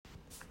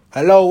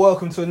Hello,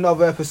 welcome to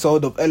another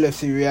episode of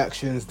LFC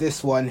Reactions.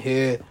 This one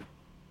here,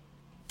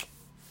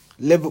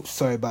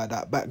 sorry about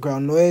that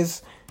background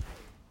noise.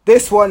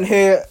 This one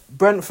here,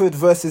 Brentford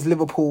versus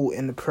Liverpool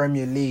in the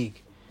Premier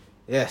League.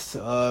 Yes,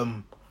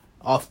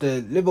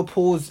 after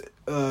Liverpool's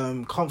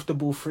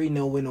comfortable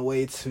 3-0 win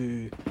away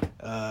to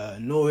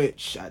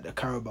Norwich at the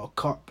Carabao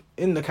Cup.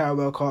 In the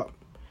Carabao Cup,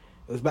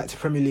 it was back to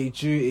Premier League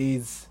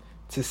duties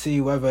to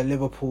see whether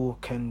Liverpool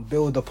can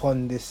build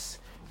upon this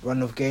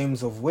run of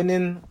games of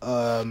winning.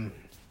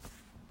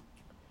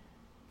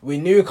 We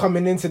knew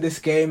coming into this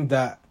game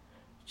that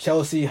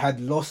Chelsea had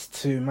lost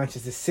to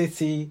Manchester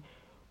City.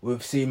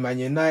 We've seen Man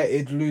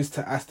United lose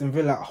to Aston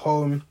Villa at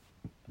home,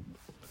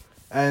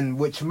 and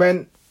which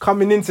meant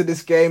coming into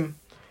this game,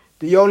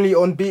 the only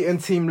unbeaten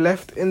team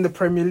left in the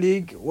Premier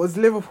League was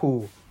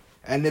Liverpool.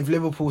 And if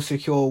Liverpool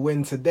secure a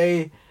win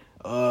today,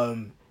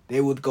 they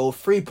would go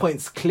 3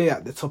 points clear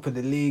at the top of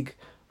the league,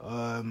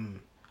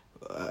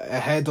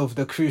 ahead of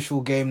the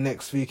crucial game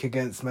next week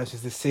against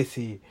Manchester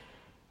City,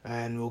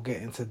 and we'll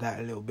get into that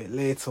a little bit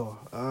later.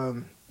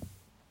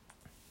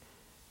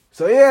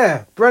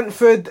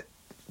 Brentford,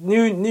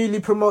 newly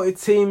promoted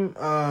team.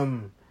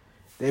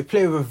 They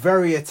play with a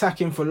very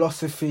attacking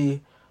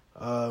philosophy.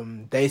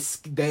 They're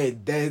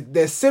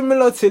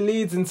similar to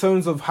Leeds in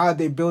terms of how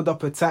they build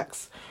up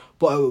attacks,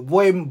 but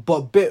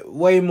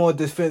way more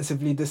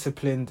defensively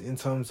disciplined in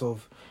terms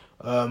of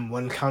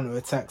when counter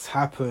attacks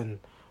happen.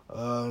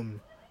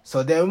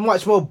 So they're a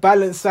much more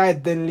balanced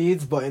side than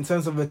Leeds, but in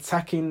terms of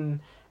attacking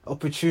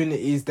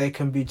opportunities, they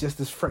can be just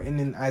as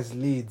threatening as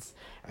Leeds.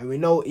 And we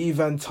know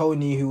Ivan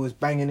Toney, who was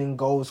banging in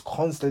goals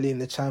constantly in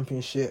the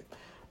Championship,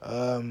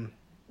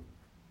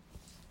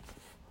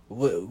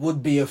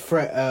 would be a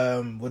threat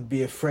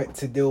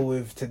to deal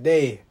with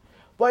today.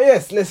 But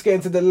yes, let's get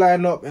into the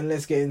lineup and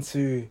let's get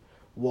into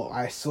what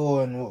I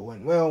saw and what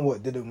went well and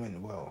what didn't went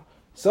well.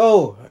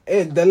 So,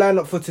 in the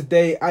lineup for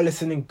today,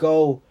 Alisson in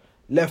goal,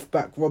 left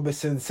back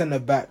Robertson, centre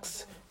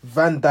backs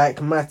Van Dijk,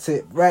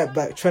 Matip, right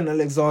back Trent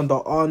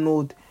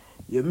Alexander-Arnold.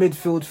 Your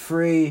midfield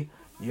three,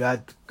 you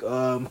had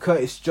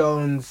Curtis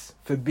Jones,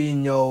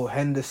 Fabinho,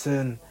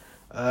 Henderson,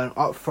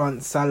 up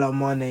front Salah,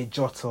 Mane,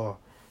 Jota.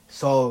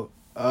 So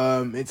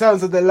in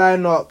terms of the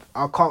lineup,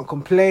 I can't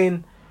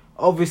complain.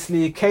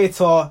 Obviously,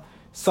 Keita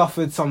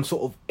suffered some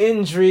sort of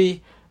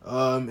injury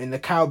in the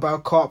Carabao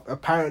Cup.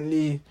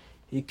 Apparently,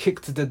 he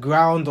kicked to the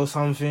ground or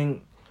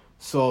something.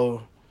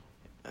 So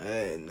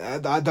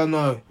I don't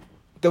know.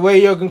 The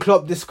way Jurgen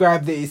Klopp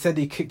described it, he said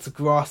he kicked the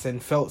grass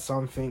and felt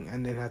something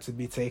and then had to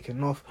be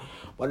taken off.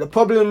 But the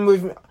problem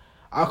with...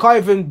 I can't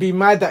even be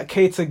mad at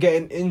Keita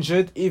getting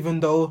injured, even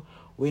though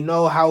we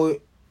know how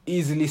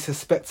easily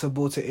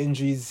susceptible to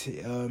injuries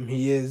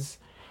he is.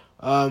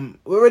 We're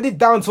already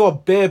down to our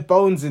bare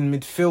bones in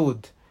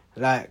midfield.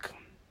 Like,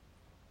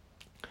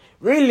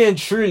 really and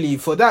truly,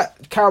 for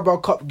that Carabao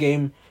Cup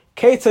game,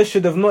 Keita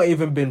should have not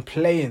even been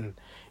playing.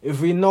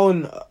 If we had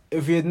known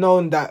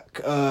that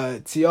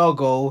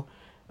Thiago...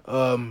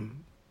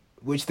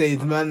 which they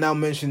now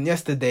mentioned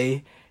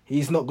yesterday,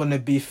 he's not going to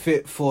be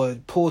fit for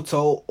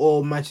Porto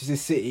or Manchester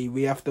City.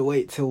 We have to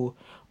wait till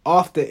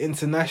after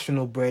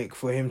international break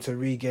for him to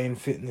regain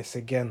fitness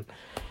again.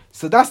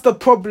 So that's the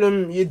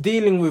problem you're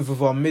dealing with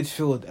our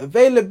midfield.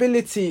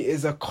 Availability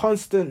is a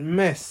constant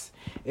mess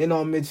in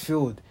our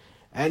midfield.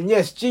 And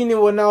yes, Gini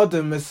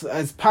Wijnaldum,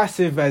 as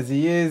passive as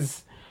he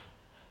is,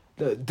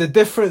 the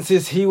difference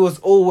is he was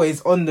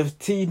always on the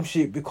team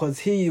sheet because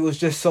he was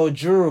just so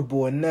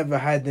durable and never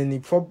had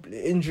any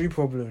injury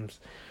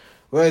problems.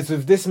 Whereas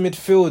with this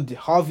midfield,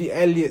 Harvey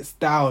Elliott's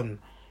down,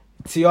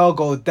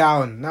 Thiago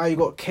down. Now you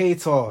got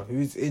Keita,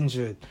 who's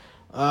injured.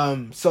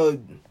 So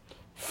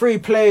three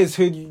players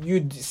who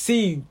you'd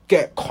see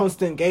get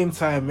constant game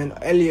time, and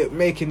Elliott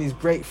making his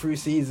breakthrough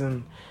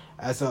season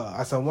as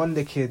a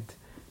wonder kid,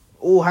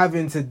 all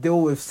having to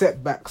deal with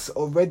setbacks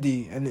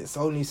already, and it's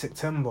only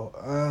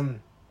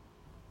September.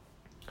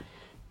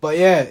 But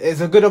yeah,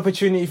 it's a good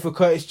opportunity for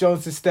Curtis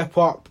Jones to step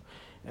up.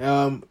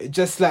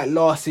 Just like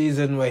last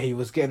season where he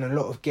was getting a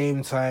lot of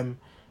game time.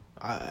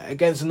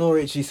 Against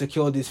Norwich, he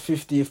secured his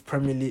 50th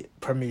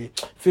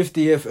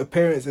 50th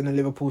appearance in a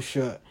Liverpool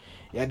shirt.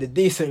 He had a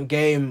decent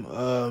game.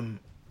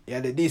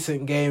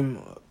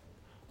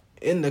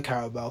 In the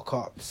Carabao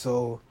Cup.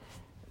 So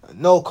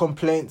no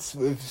complaints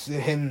with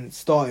him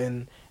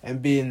starting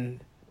and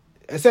being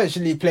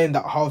essentially playing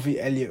that Harvey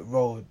Elliott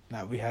role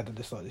that we had at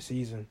the start of the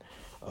season.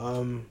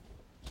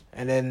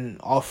 And then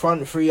our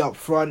front three up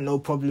front, no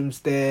problems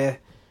there.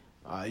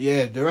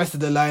 The rest of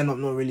the lineup,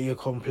 not really a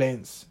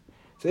complaints.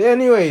 So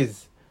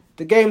anyways,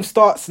 the game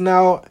starts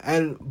now,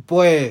 and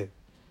boy,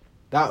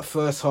 that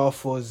first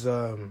half was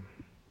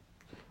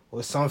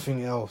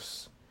something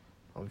else.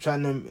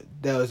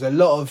 There was a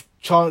lot of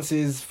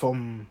chances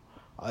from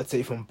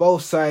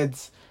both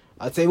sides.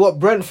 I'd say what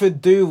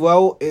Brentford do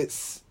well,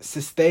 it's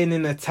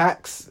sustaining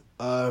attacks.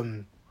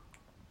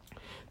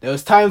 There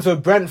was times where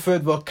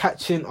Brentford were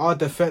catching our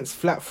defence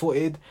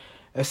flat-footed,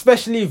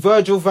 especially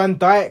Virgil van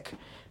Dijk.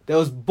 There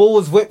was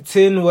balls whipped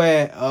in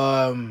where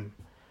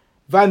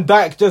Van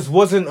Dijk just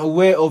wasn't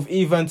aware of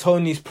Ivan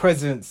Toney's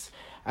presence,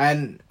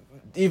 and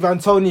Ivan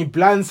Toney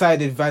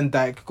blindsided Van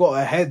Dijk, got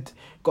a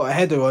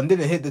header on,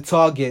 didn't hit the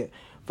target.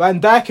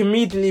 Van Dijk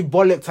immediately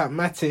bollocked at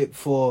Matip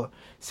for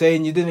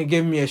saying you didn't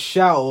give me a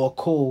shout or a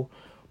call.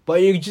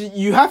 But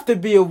you have to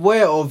be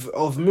aware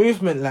of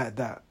movement like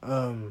that.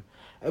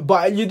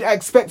 But you'd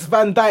expect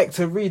Van Dijk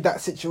to read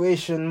that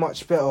situation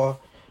much better.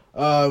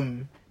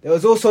 There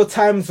was also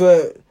times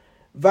where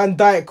Van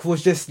Dijk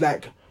was just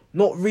like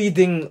not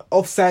reading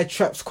offside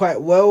traps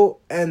quite well,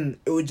 and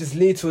it would just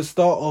lead to a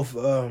start of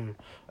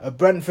a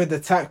Brentford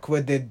attack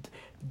where they'd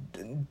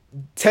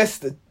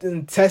test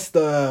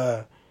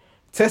our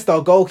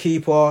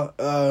goalkeeper.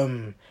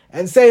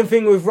 And same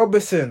thing with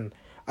Robertson.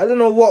 I don't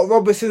know what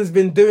Robertson's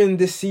been doing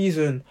this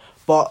season,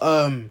 but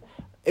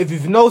if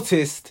you've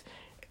noticed,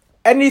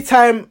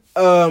 anytime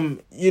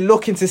you're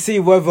looking to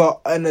see whether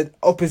an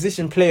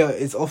opposition player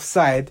is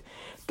offside,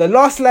 the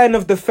last line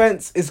of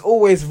defence is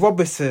always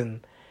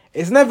Robertson.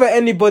 It's never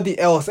anybody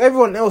else.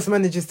 Everyone else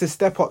manages to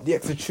step up the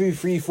extra 2,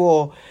 3,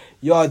 4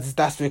 yards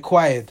that's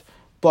required.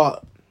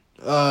 But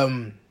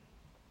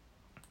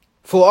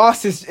for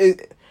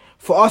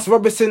us,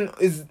 Robertson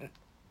is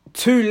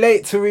too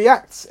late to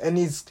react, and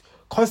he's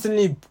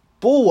constantly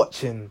ball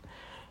watching.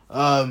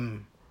 That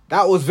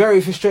was very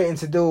frustrating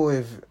to deal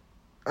with,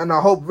 and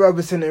I hope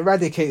Robertson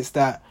eradicates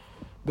that,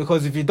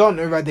 because if you don't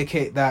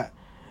eradicate that,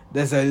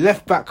 there's a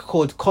left back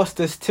called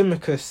Kostas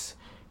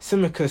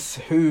Tsimikas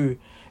who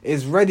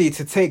is ready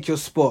to take your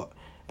spot,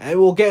 and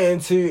we'll get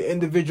into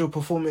individual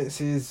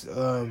performances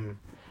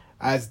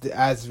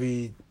as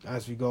we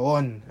go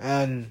on.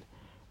 And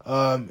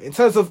in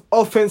terms of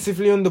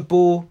offensively on the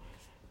ball,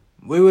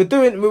 we were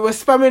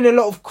spamming a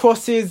lot of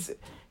crosses.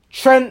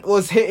 Trent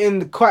was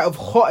hitting quite a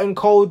hot and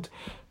cold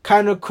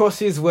kind of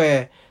crosses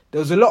where there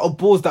was a lot of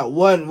balls that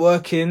weren't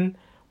working,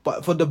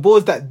 but for the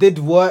balls that did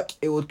work,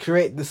 it would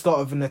create the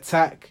start of an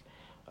attack.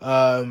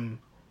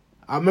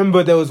 I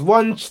remember there was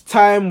one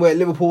time where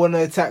Liverpool won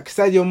an attack.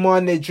 Sadio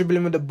Mane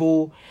dribbling with the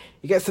ball.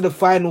 He gets to the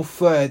final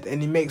third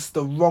and he makes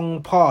the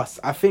wrong pass.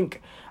 I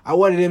think I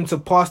wanted him to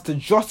pass to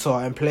Jota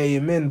and play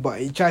him in, but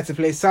he tried to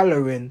play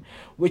Salah in,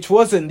 which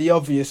wasn't the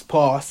obvious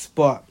pass,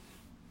 but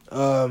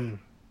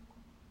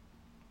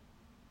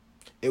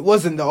it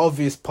wasn't the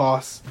obvious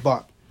pass,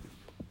 but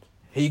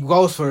he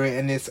goes for it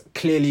and it's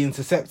clearly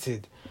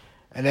intercepted.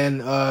 And then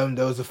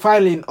there was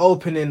finally an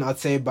opening, I'd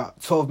say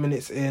about 12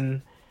 minutes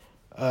in.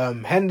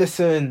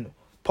 Henderson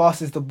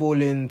passes the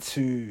ball in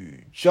to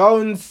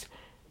Jones,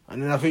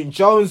 and then I think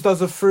Jones does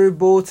a through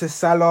ball to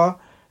Salah,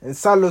 and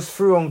Salah's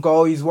through on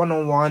goal. He's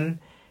 1-on-1.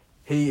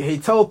 He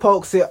toe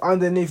pokes it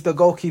underneath the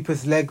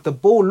goalkeeper's leg. The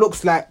ball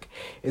looks like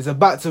it's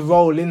about to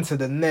roll into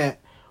the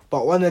net,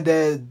 but one of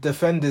their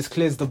defenders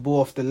clears the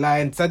ball off the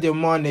line. Sadio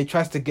Mane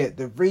tries to get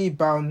the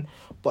rebound,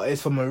 but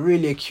it's from a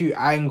really acute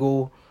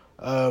angle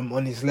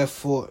on his left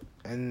foot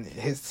and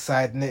hits the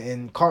side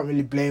netting. Can't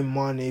really blame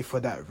Mane for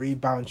that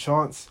rebound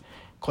chance,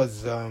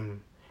 because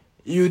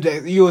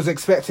you was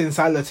expecting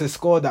Salah to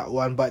score that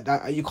one, but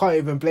you can't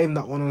even blame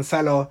that one on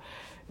Salah.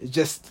 It's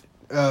just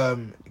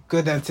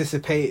good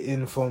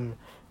anticipating from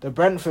the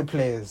Brentford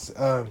players.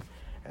 And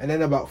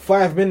then about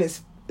 5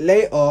 minutes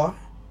later,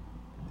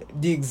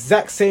 the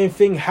exact same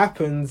thing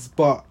happens,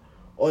 but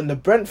on the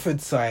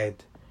Brentford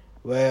side,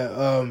 where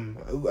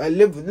a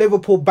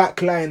Liverpool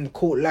backline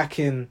caught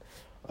lacking.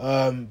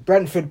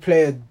 Brentford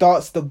player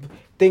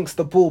dinks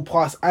the ball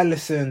past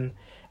Alisson,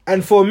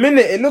 and for a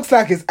minute it looks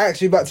like it's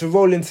actually about to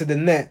roll into the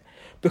net,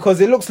 because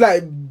it looks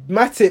like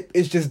Matip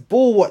is just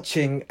ball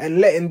watching and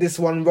letting this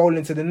one roll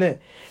into the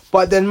net.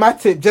 But then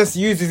Matip just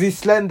uses his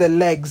slender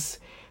legs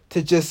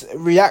to just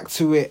react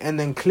to it and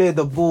then clear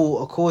the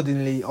ball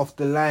accordingly off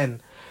the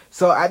line.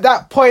 So at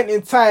that point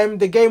in time,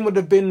 the game would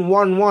have been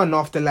 1-1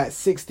 after like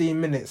 16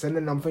 minutes. And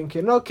then I'm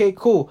thinking, okay,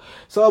 cool.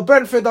 So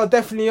Brentford are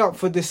definitely up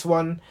for this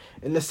one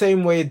in the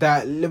same way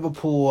that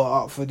Liverpool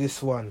are up for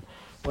this one.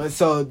 But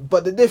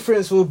the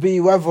difference will be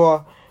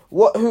whether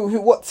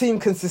what team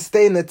can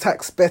sustain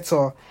attacks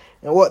better,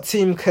 and what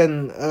team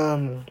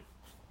can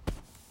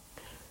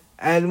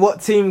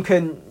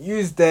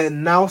use their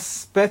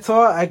nous better,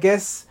 I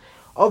guess.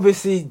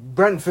 Obviously,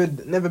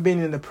 Brentford never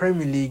been in the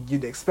Premier League.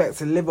 You'd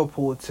expect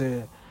Liverpool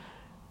to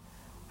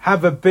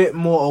have a bit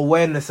more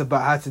awareness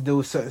about how to deal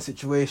with certain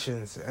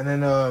situations. And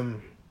then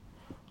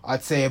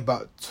I'd say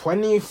about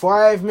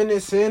 25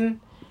 minutes in,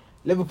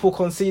 Liverpool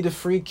concede a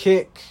free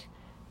kick.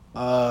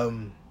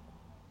 It's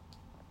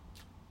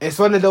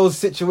one of those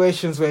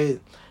situations where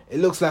it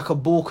looks like a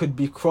ball could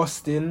be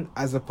crossed in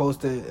as opposed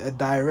to a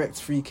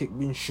direct free kick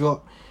being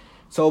shot.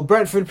 So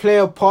Brentford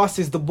player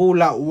passes the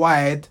ball out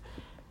wide.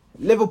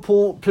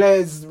 Liverpool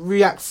players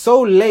react so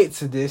late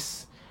to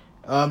this.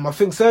 I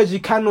think Sergi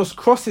Canos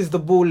crosses the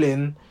ball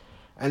in,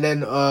 and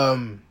then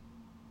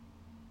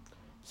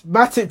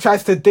Matip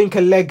tries to dink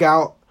a leg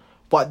out,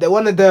 but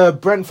one of the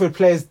Brentford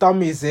players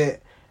dummies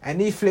it, and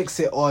he flicks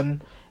it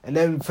on, and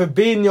then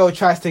Fabinho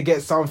tries to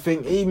get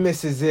something, he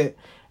misses it,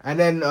 and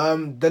then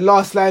the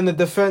last line of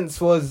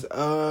defence was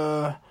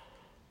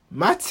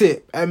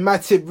Matip, and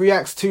Matip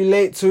reacts too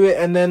late to it,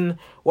 and then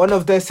one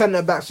of their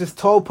centre-backs just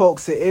toe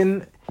pokes it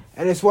in,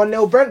 and it's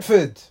 1-0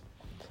 Brentford.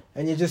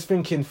 And you're just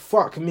thinking,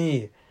 fuck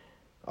me.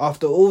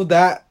 After all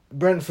that,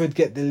 Brentford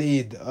get the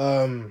lead.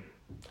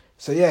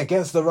 So yeah,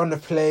 against the run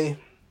of play,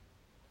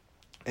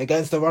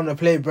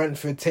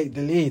 Brentford take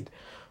the lead.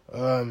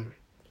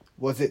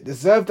 Was it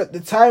deserved at the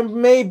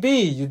time? Maybe,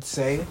 you'd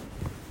say.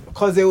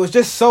 Because it was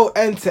just so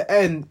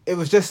end-to-end. It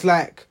was just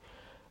like,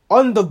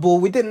 on the ball,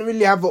 we didn't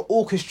really have an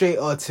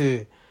orchestrator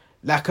to,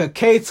 like a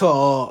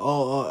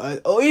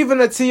Keita or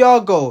even a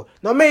Thiago.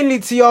 Not mainly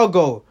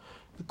Thiago.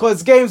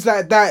 Because games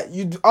like that,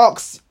 you'd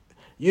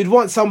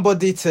want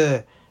somebody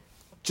to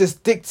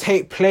just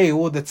dictate play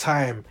all the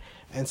time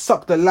and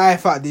suck the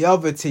life out of the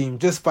other team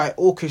just by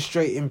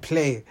orchestrating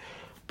play.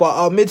 But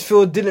our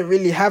midfield didn't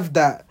really have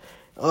that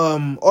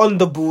on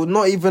the ball,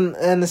 not even,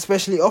 and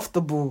especially off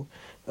the ball.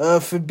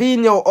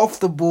 Fabinho off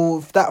the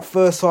ball, that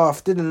first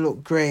half didn't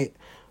look great.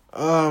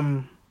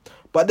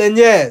 But then,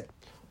 yeah,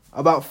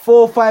 about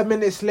 4 or 5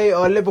 minutes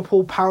later,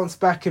 Liverpool pounced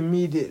back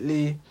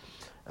immediately.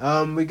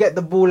 We get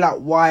the ball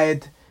out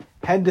wide.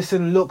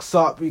 Henderson looks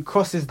up, he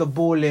crosses the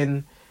ball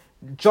in.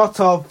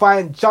 Jota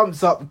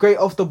jumps up, great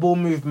off the ball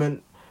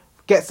movement,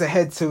 gets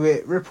ahead to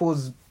it,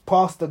 ripples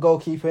past the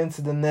goalkeeper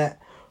into the net.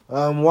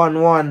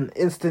 1-1,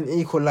 instant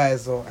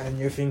equaliser, and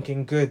you're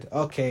thinking, good,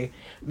 okay,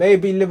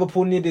 maybe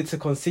Liverpool needed to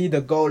concede a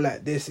goal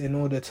like this in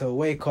order to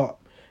wake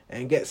up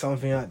and get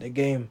something out of the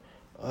game.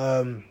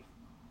 And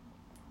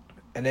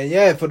then,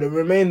 yeah, for the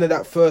remainder of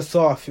that first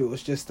half, it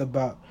was just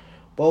about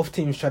both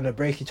teams trying to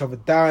break each other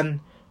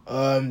down.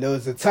 There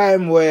was a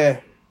time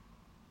where...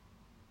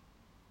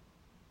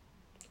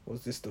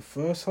 Was this the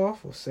first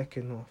half or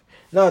second half?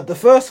 No, the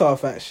first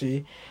half,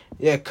 actually.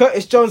 Yeah,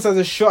 Curtis Jones has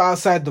a shot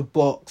outside the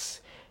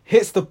box,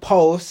 hits the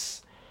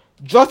post.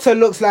 Jota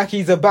looks like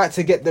he's about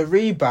to get the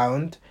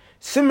rebound,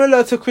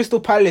 similar to Crystal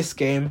Palace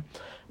game,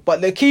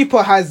 but the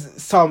keeper has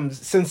some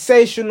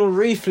sensational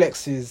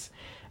reflexes,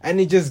 and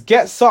he just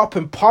gets up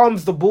and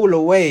palms the ball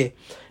away.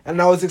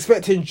 And I was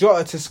expecting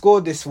Jota to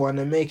score this one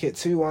and make it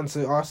 2-1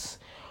 to us.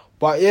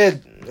 But yeah,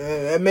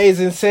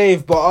 amazing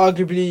save. But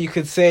arguably you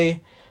could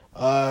say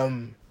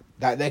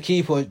that the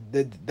keeper,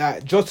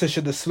 that Jota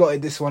should have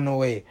slotted this one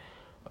away.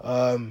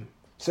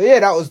 So yeah,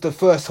 that was the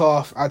first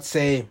half. I'd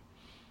say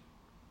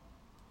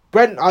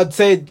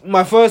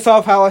my first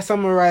half, how I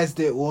summarised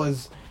it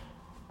was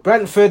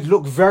Brentford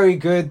looked very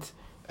good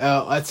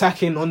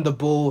attacking on the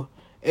ball.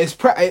 It's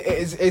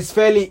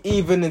fairly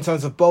even in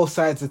terms of both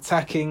sides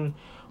attacking,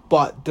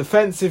 but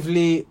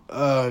defensively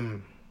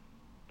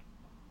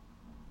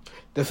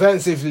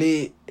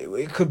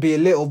it could be a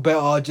little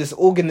better. Just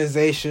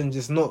organisation,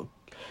 just not.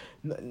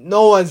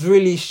 No one's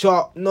really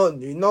sharp. No,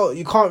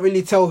 you can't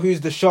really tell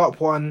who's the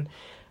sharp one.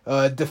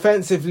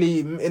 Defensively,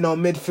 in our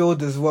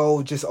midfield as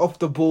well, just off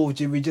the ball,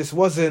 we just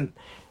wasn't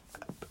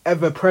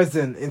ever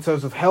present in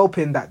terms of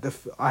helping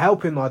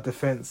our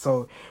defence.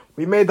 So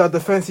we made our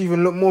defence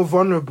even look more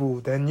vulnerable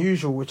than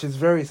usual, which is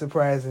very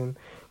surprising.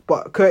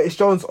 But Curtis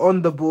Jones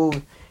on the ball,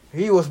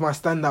 he was my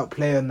standout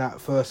player in that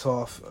first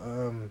half.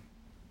 And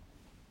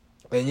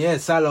yeah,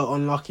 Salah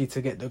unlucky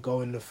to get the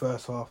goal in the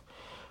first half.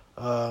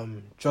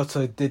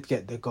 Jota did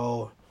get the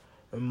goal,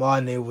 and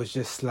Mane was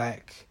just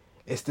like,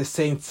 it's the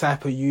same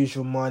type of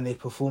usual Mane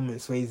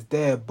performance where he's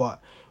there,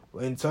 but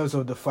in terms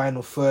of the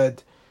final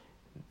third,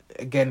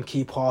 again,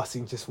 key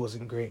passing just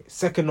wasn't great.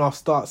 Second half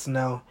starts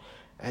now,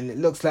 and it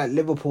looks like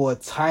Liverpool are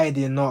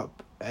tidying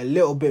up a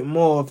little bit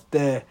more of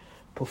their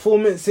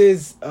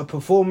performances. A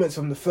performance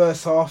from the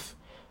first half,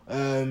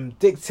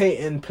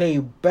 dictating play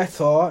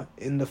better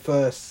in the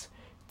first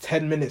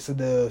 10 minutes of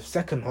the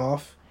second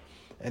half.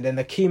 And then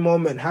a key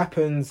moment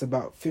happens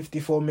about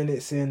 54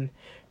 minutes in.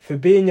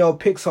 Fabinho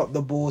picks up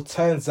the ball,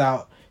 turns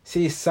out,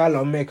 sees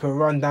Salah make a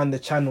run down the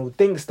channel,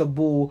 dinks the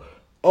ball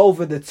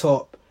over the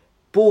top.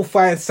 Ball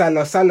finds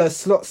Salah. Salah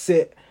slots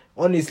it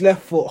on his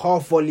left foot,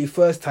 half volley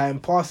first time,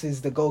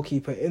 passes the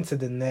goalkeeper into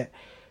the net.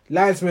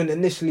 Linesman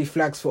initially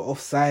flags for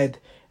offside,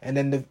 and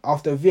then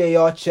after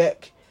VAR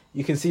check,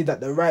 you can see that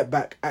the right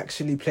back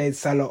actually played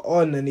Salah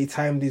on and he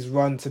timed his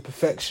run to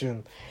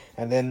perfection.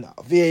 And then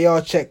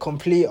VAR check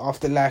complete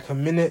after like a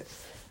minute.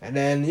 And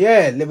then,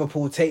 yeah,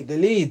 Liverpool take the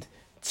lead.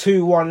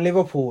 2-1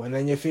 Liverpool. And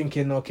then you're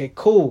thinking, okay,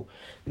 cool.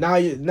 Now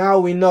we've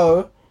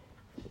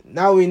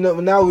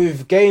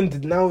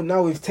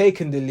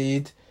taken the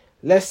lead.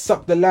 Let's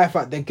suck the life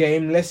out the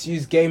game. Let's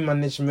use game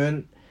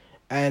management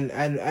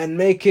and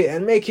make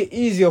it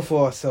easier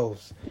for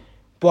ourselves.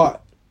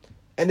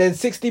 And then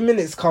 60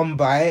 minutes come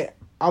by.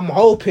 I'm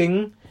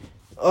hoping,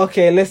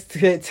 okay, let's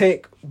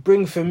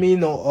bring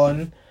Firmino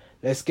on.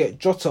 Let's get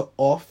Jota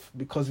off,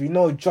 because we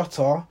know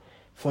Jota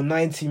for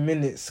 90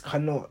 minutes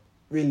cannot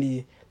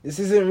really... This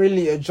isn't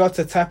really a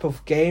Jota type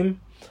of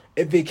game.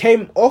 If he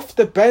came off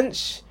the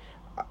bench,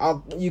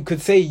 you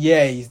could say,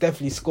 yeah, he's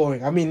definitely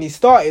scoring. I mean, he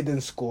started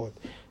and scored.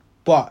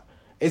 But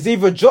it's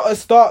either Jota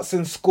starts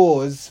and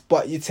scores,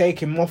 but you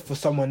take him off for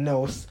someone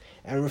else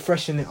and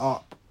refreshing it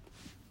up.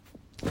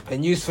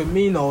 And use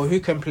Firmino,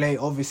 who can play,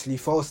 obviously,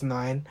 false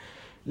 9.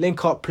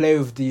 link up play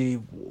with the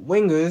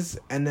wingers,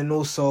 and then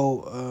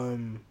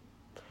also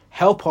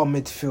help our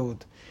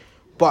midfield.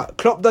 But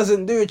Klopp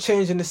doesn't do a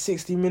change in the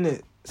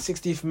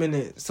 60th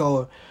minute.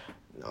 So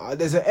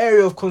there's an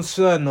area of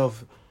concern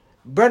of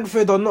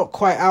Brentford are not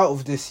quite out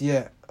of this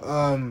yet.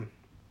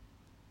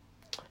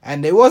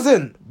 And they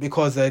wasn't,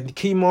 because a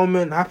key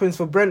moment happens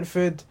for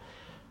Brentford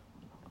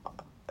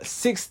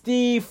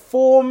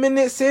 64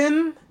 minutes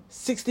in.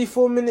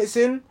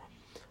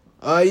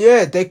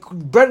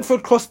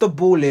 Brentford crossed the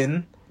ball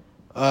in.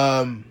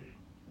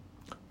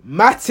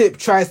 Matip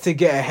tries to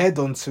get a head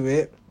onto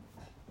it,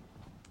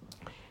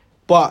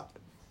 but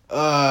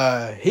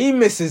he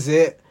misses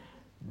it.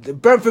 The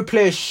Brentford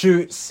player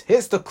shoots,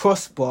 hits the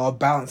crossbar,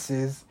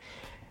 bounces.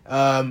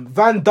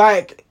 Van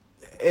Dijk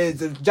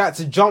is had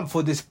to jump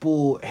for this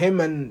ball. Him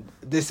and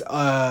this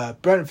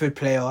Brentford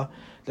player.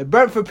 The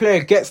Brentford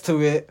player gets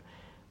to it.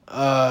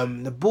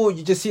 The ball,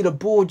 you just see the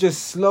ball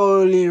just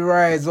slowly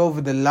rise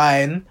over the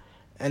line,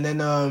 and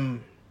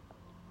then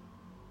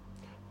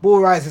ball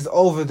rises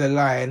over the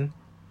line.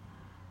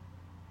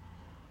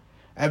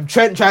 And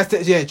Trent tries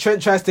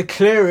to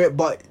clear it,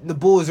 but the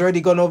ball's already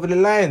gone over the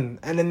line,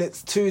 and then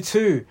it's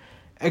 2-2.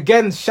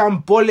 Again,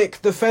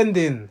 shambolic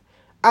defending.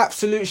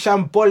 Absolute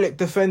shambolic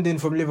defending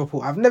from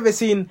Liverpool. I've never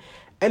seen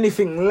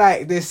anything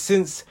like this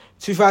since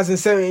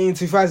 2017,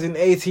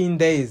 2018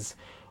 days,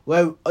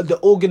 where the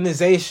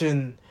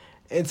organisation,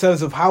 in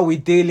terms of how we're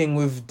dealing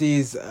with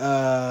these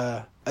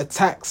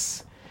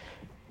attacks,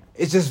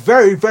 it's just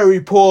very,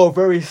 very poor,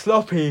 very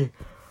sloppy.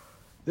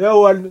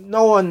 No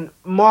one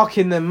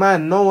marking the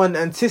man, no one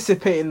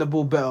anticipating the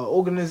ball better.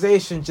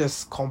 Organisation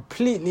just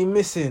completely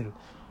missing.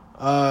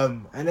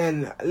 And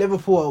then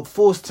Liverpool are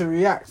forced to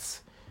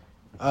react.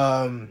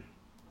 So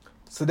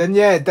then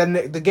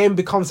the game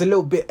becomes a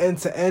little bit end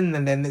to end,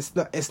 and then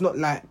it's not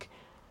like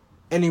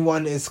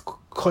anyone is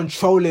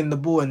controlling the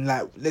ball, and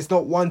like there's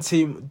not one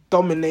team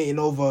dominating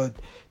over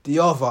the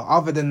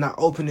other than that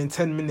opening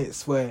 10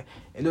 minutes where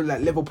it looked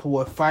like Liverpool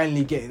were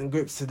finally getting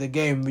grips to the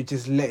game. We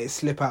just let it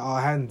slip out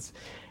our hands.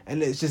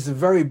 And it's just a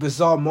very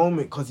bizarre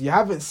moment, because you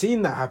haven't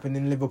seen that happen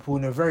in Liverpool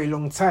in a very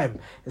long time.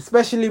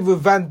 Especially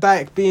with Van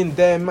Dijk being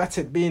there,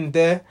 Matip being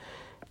there,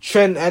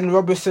 Trent and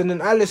Robertson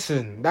and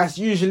Alisson. That's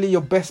usually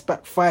your best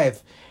back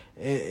five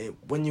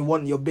when you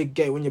want your big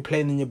game, when you're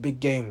playing in your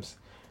big games.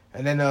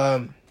 And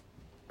then,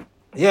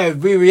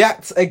 we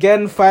react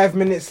again 5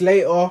 minutes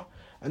later.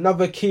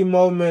 Another key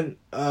moment.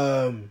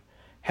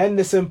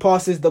 Henderson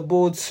passes the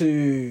ball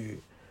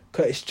to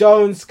Curtis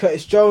Jones.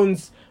 Curtis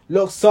Jones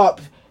looks up,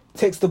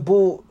 takes the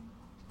ball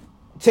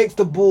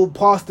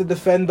past the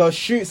defender,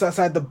 shoots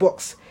outside the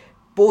box.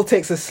 Ball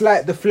takes a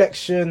slight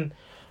deflection,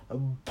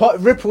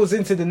 ripples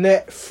into the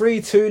net.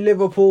 3-2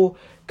 Liverpool.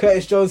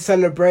 Curtis Jones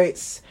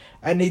celebrates,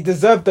 and he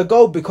deserved the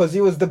goal because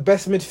he was the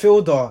best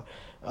midfielder.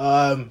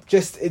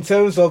 Just in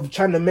terms of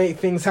trying to make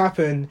things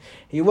happen,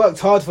 he worked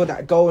hard for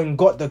that goal and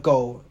got the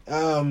goal.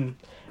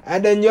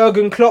 And then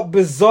Jurgen Klopp,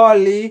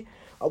 bizarrely,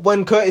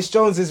 when Curtis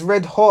Jones is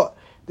red hot,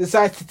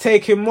 decides to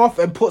take him off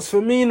and puts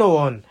Firmino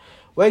on.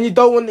 When you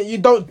don't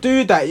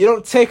do that. You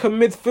don't take a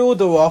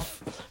midfielder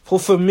off for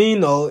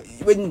Firmino.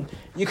 When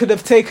you could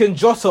have taken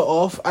Jota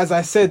off, as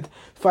I said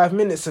 5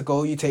 minutes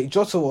ago, you take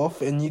Jota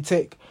off and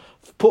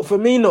put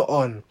Firmino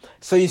on.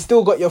 So you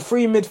still got your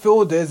three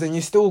midfielders, and you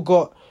still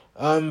got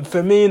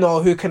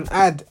Firmino, who can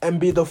add and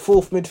be the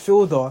fourth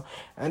midfielder,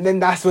 and then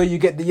that's where you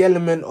get the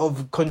element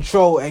of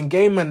control and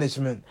game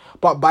management.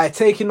 But by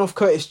taking off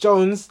Curtis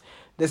Jones,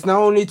 there's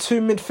now only two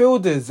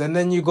midfielders, and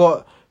then you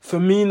got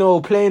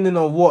Firmino playing in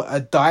a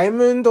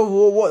diamond,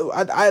 or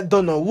what? I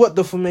don't know what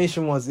the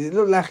formation was. It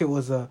looked like it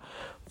was a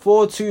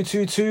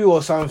 4-2-2-2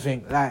 or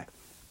something. Like,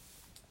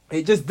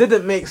 it just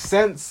didn't make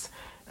sense,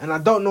 and I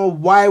don't know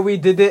why we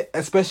did it,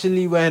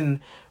 especially when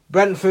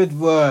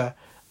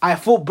I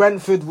thought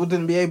Brentford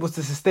wouldn't be able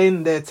to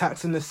sustain their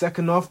attacks in the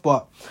second half,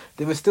 but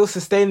they were still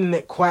sustaining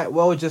it quite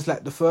well, just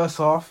like the first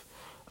half.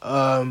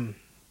 And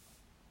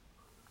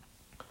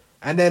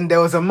then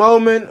there was a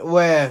moment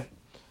where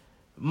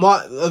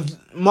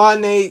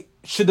Mane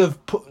should have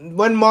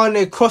when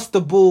Mane crossed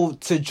the ball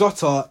to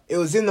Jota, it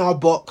was in our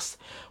box,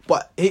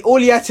 but all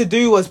he had to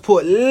do was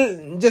put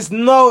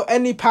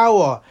any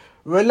power,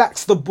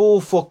 relax the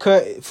ball for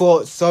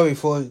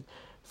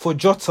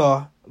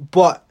Jota,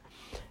 but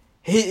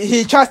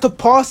he tries to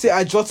pass it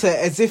at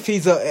Jota as if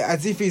he's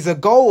a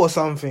goal or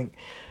something,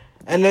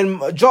 and then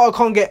Jota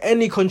can't get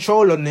any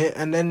control on it,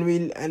 and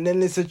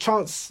then it's a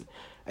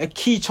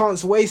key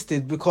chance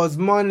wasted because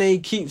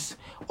Mane keeps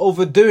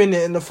overdoing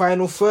it in the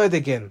final third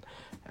again.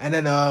 And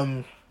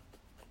then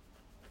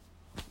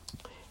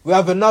we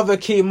have another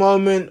key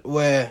moment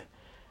where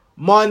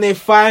Mane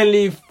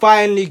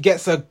finally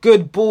gets a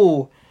good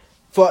ball.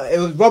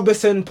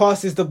 Robertson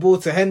passes the ball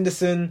to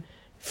Henderson,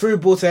 through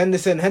ball to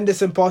Henderson.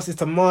 Henderson passes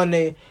to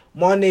Mane.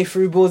 Mane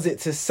through balls it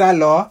to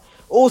Salah.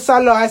 All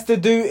Salah has to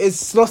do is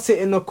slot it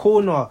in the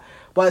corner,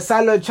 but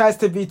Salah tries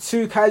to be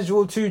too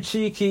casual, too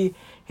cheeky.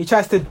 He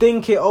tries to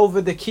dink it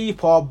over the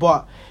keeper,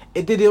 but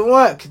it didn't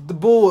work. The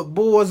ball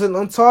wasn't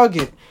on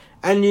target.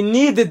 And you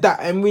needed that,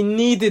 and we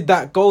needed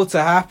that goal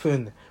to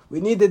happen. We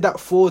needed that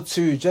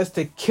 4-2 just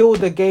to kill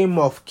the game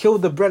off, kill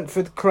the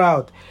Brentford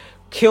crowd,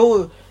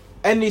 kill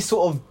any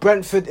sort of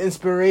Brentford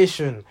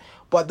inspiration.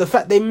 But the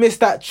fact they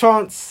missed that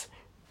chance,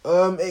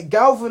 it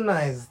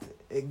galvanized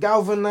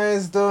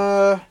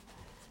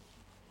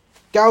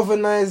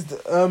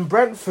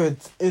Brentford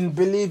in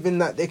believing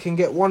that they can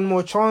get one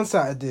more chance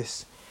out of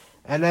this.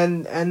 And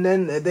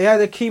then they had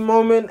a key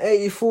moment,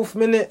 84th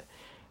minute,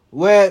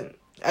 where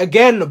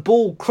again the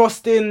ball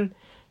crossed in.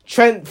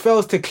 Trent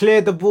fails to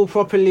clear the ball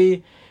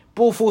properly.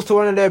 Ball falls to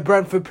one of their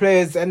Brentford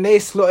players and they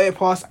slot it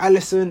past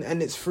Alisson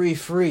and it's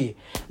 3-3.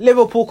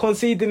 Liverpool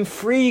conceding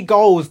 3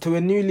 goals to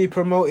a newly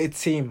promoted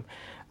team.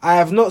 I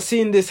have not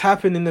seen this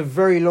happen in a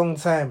very long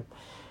time.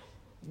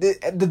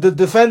 The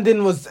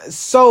defending was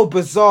so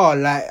bizarre.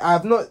 Like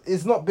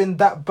it's not been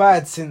that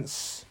bad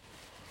since,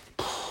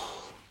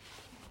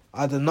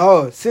 I don't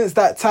know, since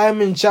that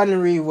time in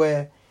January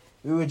where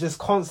we were just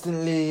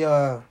constantly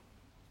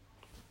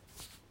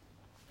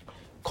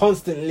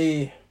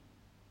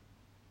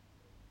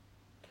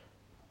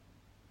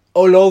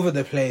all over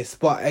the place.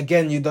 But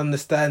again, you'd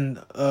understand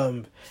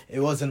it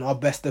wasn't our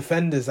best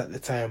defenders at the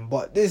time.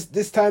 But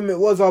this time it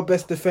was our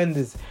best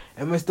defenders,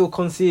 and we're still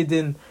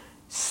conceding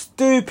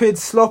stupid,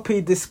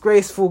 sloppy,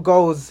 disgraceful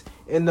goals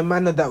in the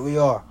manner that we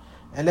are.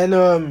 And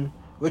then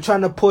we're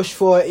trying to push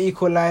for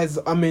for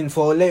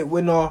a late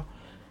winner.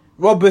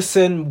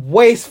 Robertson,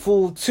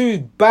 wasteful, 2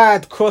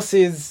 bad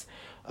crosses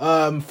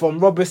from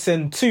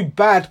Robertson, 2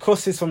 bad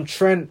crosses from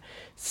Trent.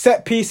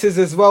 Set pieces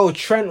as well,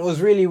 Trent was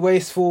really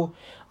wasteful.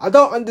 I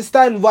don't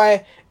understand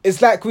why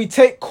it's like we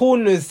take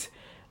corners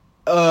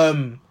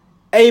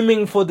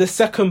aiming for the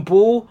second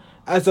ball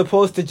as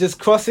opposed to just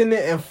crossing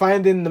it and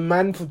finding the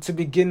man to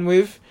begin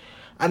with.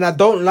 And I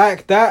don't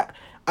like that.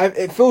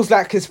 It feels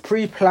like it's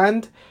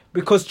pre-planned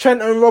because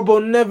Trent and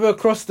Robbo never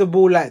cross the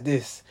ball like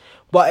this.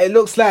 But it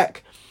looks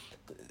like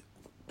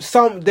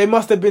they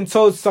must have been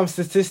told some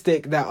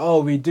statistic that,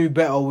 we do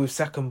better with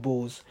second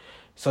balls.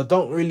 So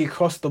don't really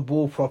cross the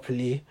ball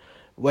properly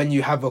when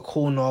you have a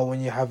corner or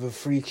when you have a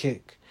free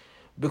kick.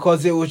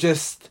 Because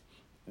it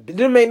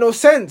didn't make no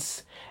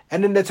sense.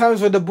 And in the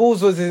times where the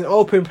balls was in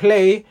open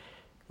play,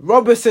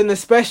 Robertson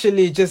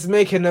especially just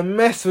making a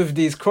mess with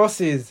these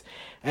crosses.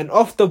 And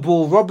off the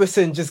ball,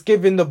 Robertson just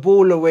giving the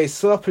ball away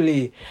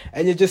sloppily.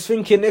 And you're just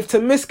thinking, if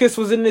Tomiskas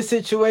was in this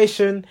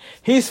situation,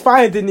 he's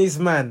finding his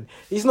man.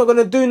 He's not going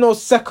to do no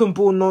second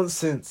ball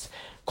nonsense.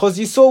 Because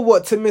you saw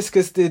what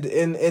Tomiskas did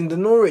in the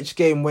Norwich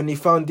game when he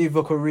found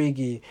Divock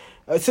Origi.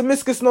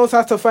 Tomiskas knows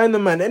how to find the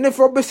man. And if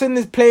Robertson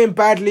is playing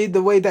badly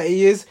the way that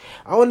he is,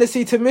 I want to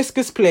see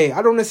Tomiskas play.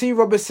 I don't want to see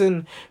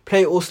Robertson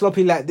play all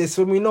sloppy like this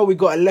when we know we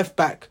got a left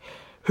back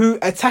who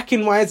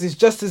attacking wise is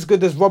just as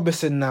good as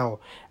Robertson now.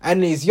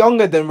 And he's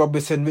younger than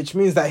Robertson, which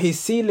means that his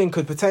ceiling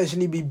could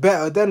potentially be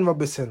better than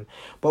Robertson.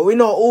 But we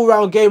know all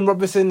round game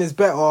Robertson is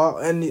better,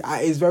 and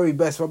at his very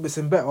best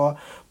Robertson better.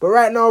 But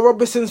right now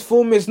Robertson's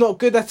form is not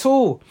good at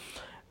all.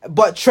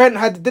 But Trent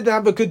didn't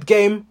have a good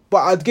game,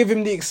 but I'd give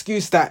him the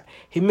excuse that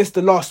he missed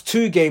the last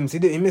 2 games. He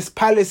missed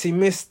Palace, he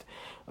missed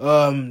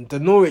the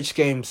Norwich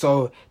game.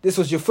 So this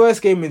was your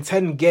first game in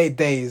 10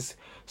 days.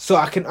 So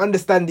I can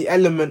understand the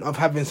element of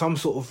having some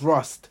sort of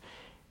rust,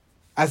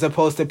 as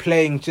opposed to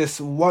playing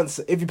just once.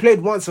 If you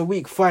played once a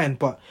week, fine.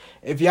 But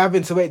if you're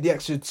having to wait the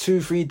extra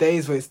 2-3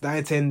 days where it's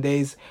 9-10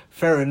 days,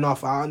 fair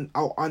enough.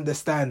 I'll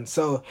understand.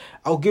 So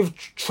I'll give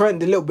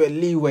Trent a little bit of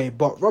leeway.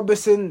 But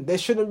Robertson, there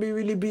shouldn't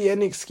really be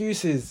any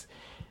excuses.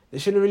 There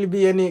shouldn't really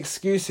be any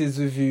excuses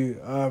with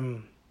you.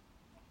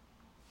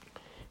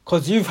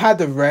 Because you've had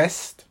a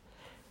rest.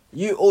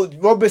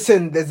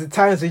 Robertson, there's the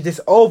times he just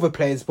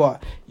overplays,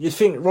 but you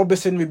think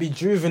Robertson would be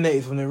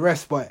rejuvenated from the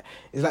rest, but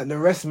it's like the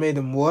rest made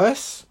him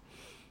worse.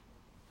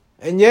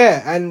 And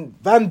and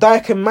Van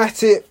Dijk and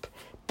Matip,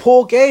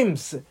 poor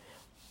games.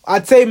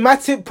 I'd say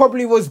Matip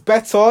probably was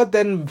better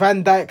than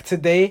Van Dijk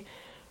today.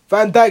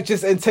 Van Dijk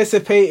just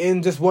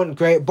anticipating, just wasn't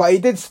great, but he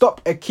did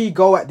stop a key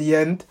goal at the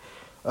end.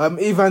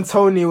 Ivan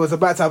Toney was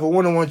about to have a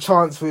one-on-one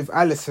chance with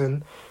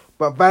Alisson,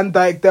 but Van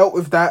Dijk dealt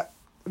with that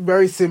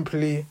very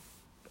simply.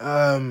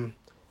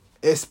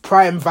 It's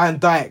prime Van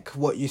Dijk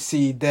what you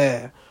see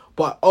there,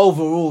 but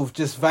overall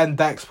just Van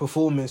Dijk's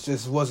performance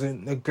just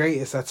wasn't the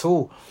greatest at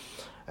all,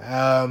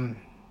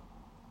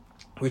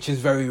 which is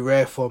very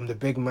rare from the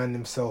big man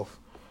himself.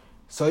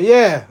 So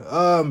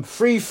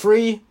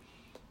 3-3,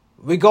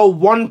 we go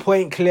 1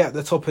 point clear at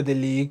the top of the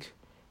league.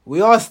 We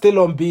are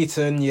still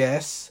unbeaten,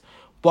 yes,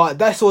 but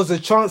that was a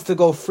chance to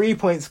go 3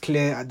 points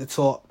clear at the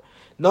top,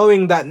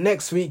 knowing that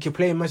next week you're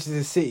playing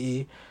Manchester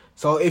City.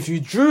 So if you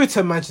drew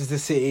to Manchester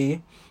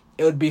City,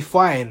 it would be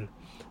fine,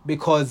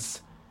 because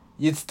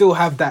you'd still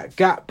have that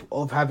gap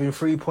of having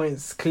 3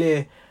 points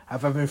clear,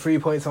 of having 3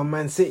 points on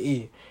Man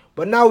City.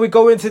 But now we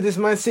go into this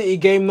Man City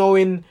game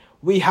knowing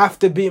we have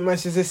to beat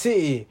Manchester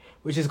City,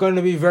 which is going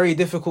to be very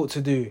difficult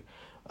to do.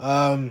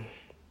 My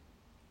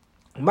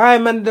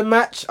man of the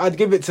match, I'd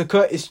give it to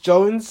Curtis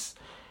Jones,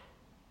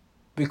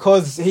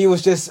 because he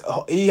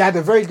had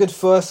a very good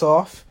first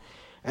half,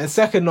 and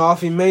second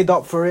half he made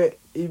up for it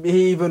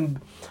he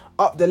even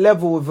upped the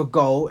level with a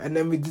goal, and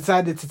then we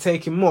decided to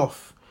take him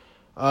off.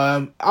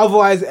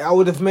 Otherwise, I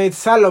would have made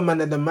Salah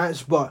man of the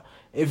match, but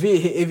if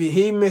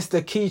he missed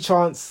a key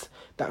chance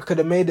that could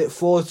have made it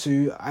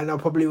 4-2, and I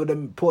probably would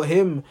have put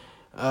him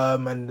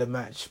man of the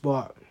match.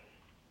 But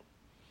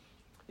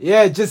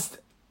yeah, just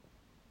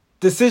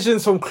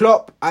decisions from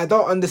Klopp, I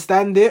don't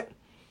understand it.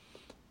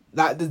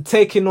 Like the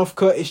taking off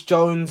Curtis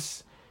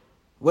Jones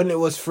when it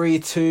was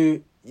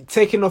 3-2,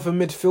 taking off a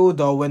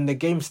midfielder when the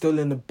game's still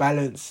in the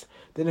balance,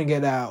 didn't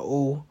get that at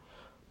all.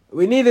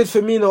 We needed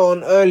Firmino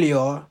on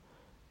earlier,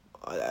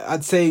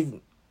 I'd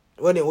say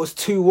when it was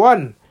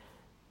 2-1,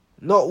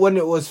 not when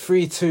it was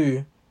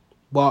 3-2.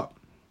 But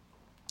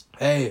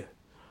hey,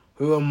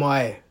 who am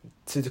I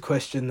to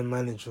question the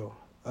manager?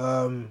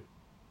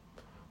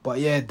 But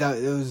yeah,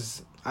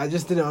 I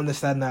just didn't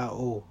understand that at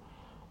all.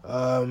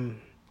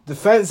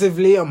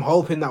 Defensively, I'm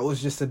hoping that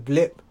was just a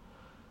blip,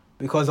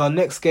 because our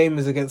next game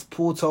is against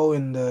Porto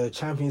in the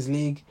Champions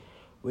League.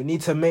 We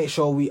need to make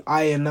sure we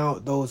iron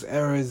out those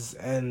errors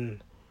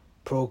and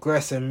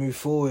progress and move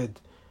forward.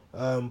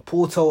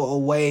 Porto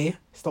away,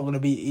 it's not going to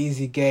be an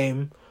easy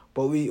game,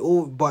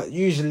 but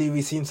usually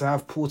we seem to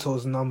have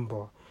Porto's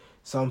number.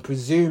 So I'm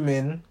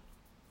presuming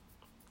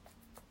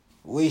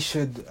we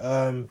should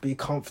be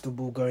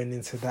comfortable going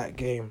into that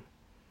game.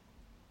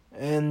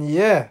 And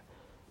yeah,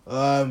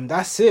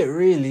 that's it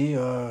really.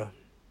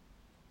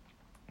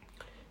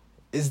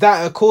 Is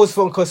that a cause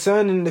for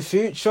concern in the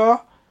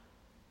future?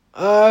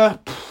 I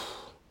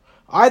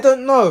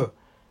don't know.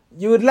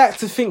 You would like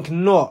to think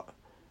not.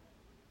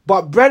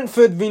 But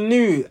Brentford, we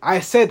knew, I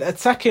said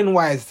attacking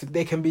wise,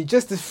 they can be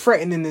just as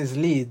threatening as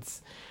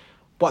Leeds.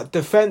 But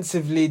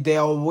defensively, they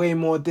are way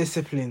more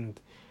disciplined.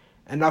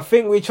 And I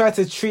think we try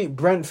to treat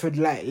Brentford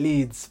like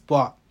Leeds.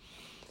 But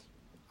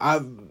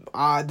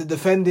the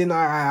defending,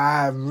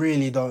 I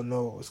really don't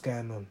know what's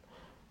going on.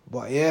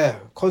 But yeah,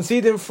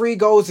 conceding 3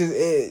 goals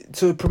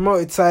to a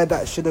promoted side,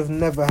 that should have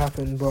never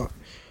happened. But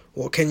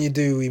what can you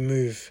do? We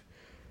move.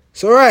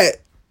 So right.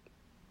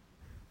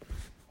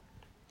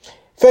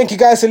 Thank you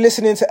guys for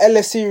listening to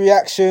LFC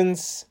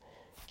Reactions.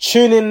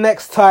 Tune in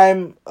next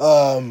time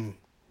on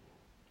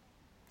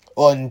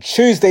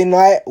Tuesday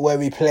night, where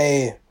we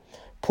play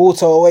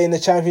Porto away in the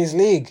Champions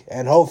League.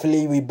 And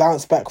hopefully we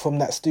bounce back from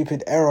that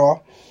stupid error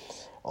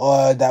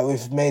that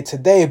we've made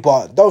today.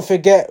 But don't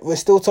forget, we're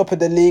still top of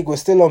the league. We're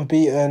still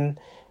unbeaten.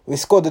 We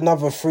scored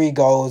another 3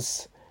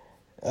 goals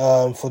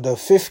for the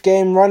 5th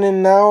game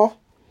running now,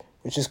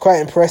 which is quite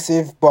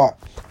impressive. But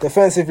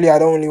defensively, I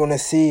don't really want to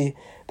see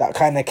that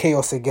kind of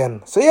chaos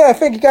again. So yeah,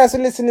 thank you guys for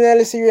listening to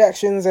LFC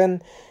Reactions,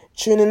 and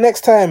tune in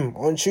next time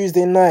on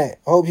Tuesday night.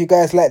 I hope you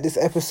guys like this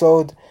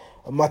episode.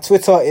 My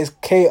Twitter is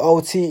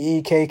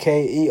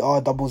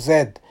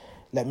KOTEKKERZZ.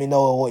 Let me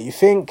know what you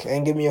think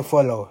and give me a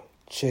follow.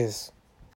 Cheers.